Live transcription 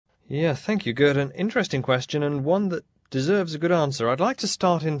Yeah, thank you, Gert. An interesting question, and one that deserves a good answer. I'd like to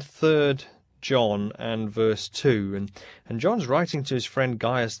start in 3rd John and verse 2. And John's writing to his friend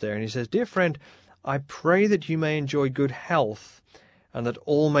Gaius there, and he says, "Dear friend, I pray that you may enjoy good health, and that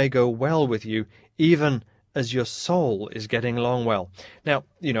all may go well with you, even as your soul is getting along well." Now,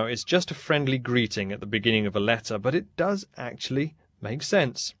 it's just a friendly greeting at the beginning of a letter, but it does actually make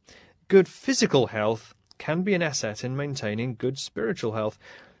sense. Good physical health can be an asset in maintaining good spiritual health.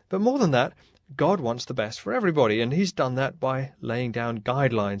 But more than that, God wants the best for everybody, and he's done that by laying down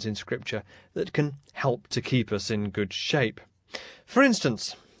guidelines in Scripture that can help to keep us in good shape. For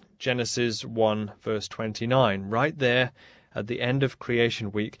instance, Genesis 1 verse 29, right there at the end of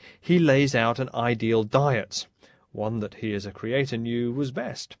creation week, he lays out an ideal diet, one that he as a creator knew was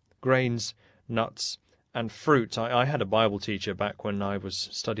best: grains, nuts, and fruit. I had a Bible teacher back when I was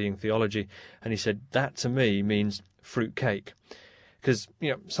studying theology, and he said that to me means fruit cake. Because,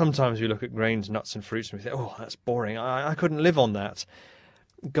 sometimes we look at grains, nuts, and fruits and we think, oh, that's boring. I couldn't live on that.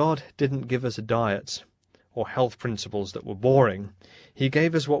 God didn't give us a diet or health principles that were boring. He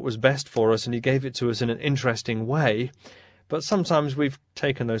gave us what was best for us, and he gave it to us in an interesting way. But sometimes we've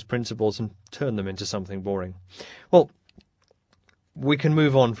taken those principles and turned them into something boring. Well, we can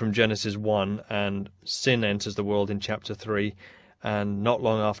move on from Genesis 1, and sin enters the world in chapter 3. And not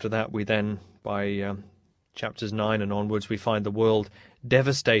long after that, we then, by chapters 9 and onwards, we find the world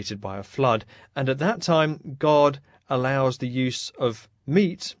devastated by a flood. And at that time, God allows the use of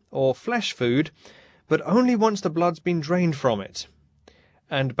meat or flesh food, but only once the blood's been drained from it.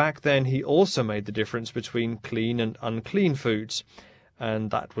 And back then, he also made the difference between clean and unclean foods.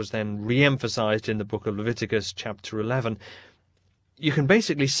 And that was then re-emphasized in the book of Leviticus, chapter 11. You can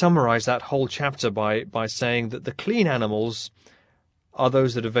basically summarize that whole chapter by saying that the clean animals are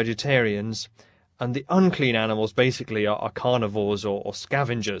those that are vegetarians, and the unclean animals basically are carnivores or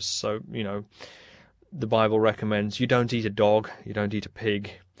scavengers. So, the Bible recommends you don't eat a dog, you don't eat a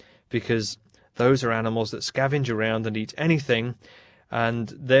pig, because those are animals that scavenge around and eat anything,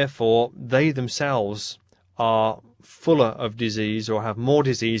 and therefore they themselves are fuller of disease or have more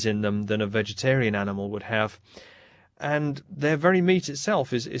disease in them than a vegetarian animal would have. And their very meat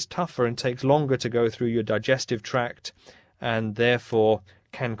itself is tougher and takes longer to go through your digestive tract, and therefore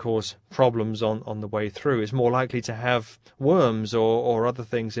can cause problems on the way through. It's more likely to have worms or other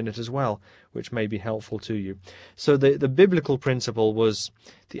things in it as well, which may be helpful to you. So the biblical principle was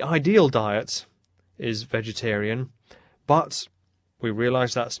the ideal diet is vegetarian, but we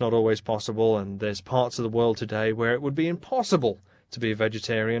realize that's not always possible, and there's parts of the world today where it would be impossible to be a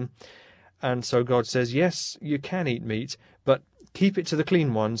vegetarian. And so God says, yes, you can eat meat, but keep it to the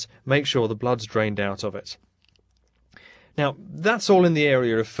clean ones. Make sure the blood's drained out of it. Now, that's all in the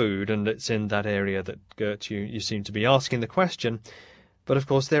area of food, and it's in that area that, Gert, you seem to be asking the question. But, of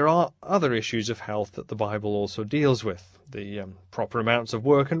course, there are other issues of health that the Bible also deals with. The proper amounts of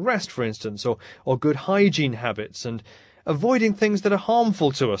work and rest, for instance, or good hygiene habits, and avoiding things that are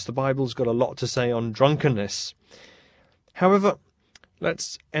harmful to us. The Bible's got a lot to say on drunkenness. However,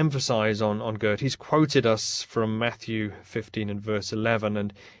 let's emphasize on Gert. He's quoted us from Matthew 15 and verse 11,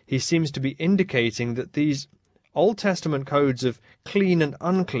 and he seems to be indicating that these Old Testament codes of clean and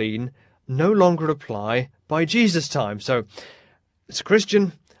unclean no longer apply by Jesus' time. So, as a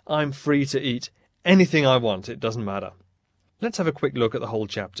Christian, I'm free to eat anything I want. It doesn't matter. Let's have a quick look at the whole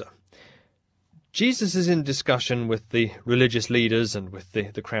chapter. Jesus is in discussion with the religious leaders and with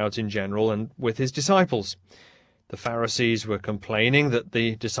the crowds in general, and with his disciples. The Pharisees were complaining that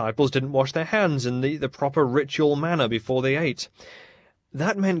the disciples didn't wash their hands in the proper ritual manner before they ate.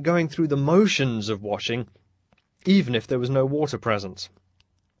 That meant going through the motions of washing, even if there was no water present.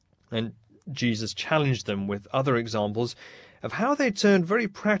 And Jesus challenged them with other examples of how they turned very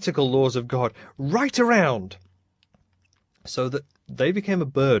practical laws of God right around, so that they became a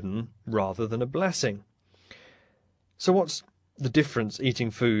burden rather than a blessing. So what's the difference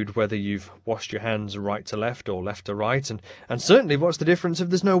eating food, whether you've washed your hands right to left or left to right? And certainly what's the difference if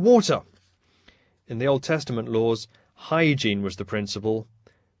there's no water? In the Old Testament laws, hygiene was the principle.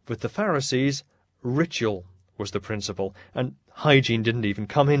 With the Pharisees, ritual was the principle, and hygiene didn't even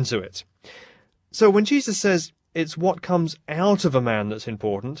come into it. So when Jesus says it's what comes out of a man that's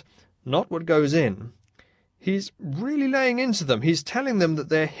important, not what goes in, he's really laying into them. He's telling them that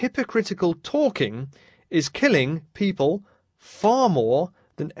their hypocritical talking is killing people far more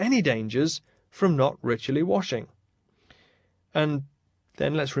than any dangers from not ritually washing. And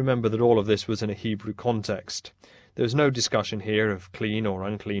then let's remember that all of this was in a Hebrew context. There's no discussion here of clean or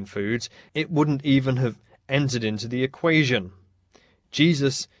unclean foods. It wouldn't even have entered into the equation.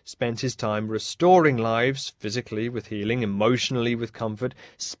 Jesus spent his time restoring lives, physically with healing, emotionally with comfort,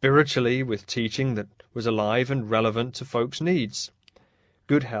 spiritually with teaching that was alive and relevant to folks' needs.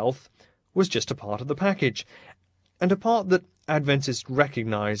 Good health was just a part of the package, and a part that Adventists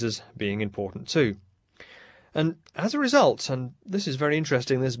recognise as being important too. And as a result, and this is very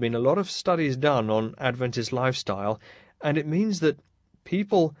interesting, there's been a lot of studies done on Adventist lifestyle, and it means that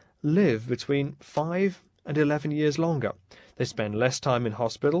people live between 5 and 11 years longer. They spend less time in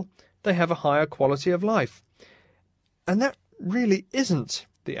hospital. They have a higher quality of life. And that really isn't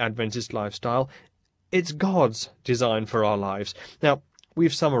the Adventist lifestyle. It's God's design for our lives. Now,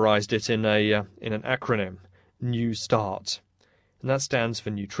 we've summarised it in an acronym, New Start. And that stands for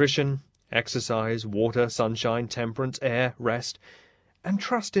nutrition, exercise, water, sunshine, temperance, air, rest, and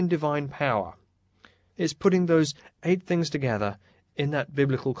trust in divine power. It's putting those 8 things together in that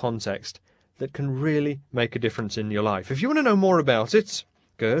biblical context that can really make a difference in your life. If you want to know more about it,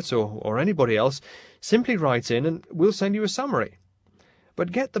 Gert or anybody else, simply write in and we'll send you a summary.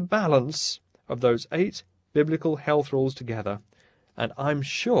 But get the balance of those 8 biblical health rules together, and I'm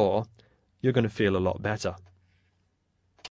sure you're going to feel a lot better.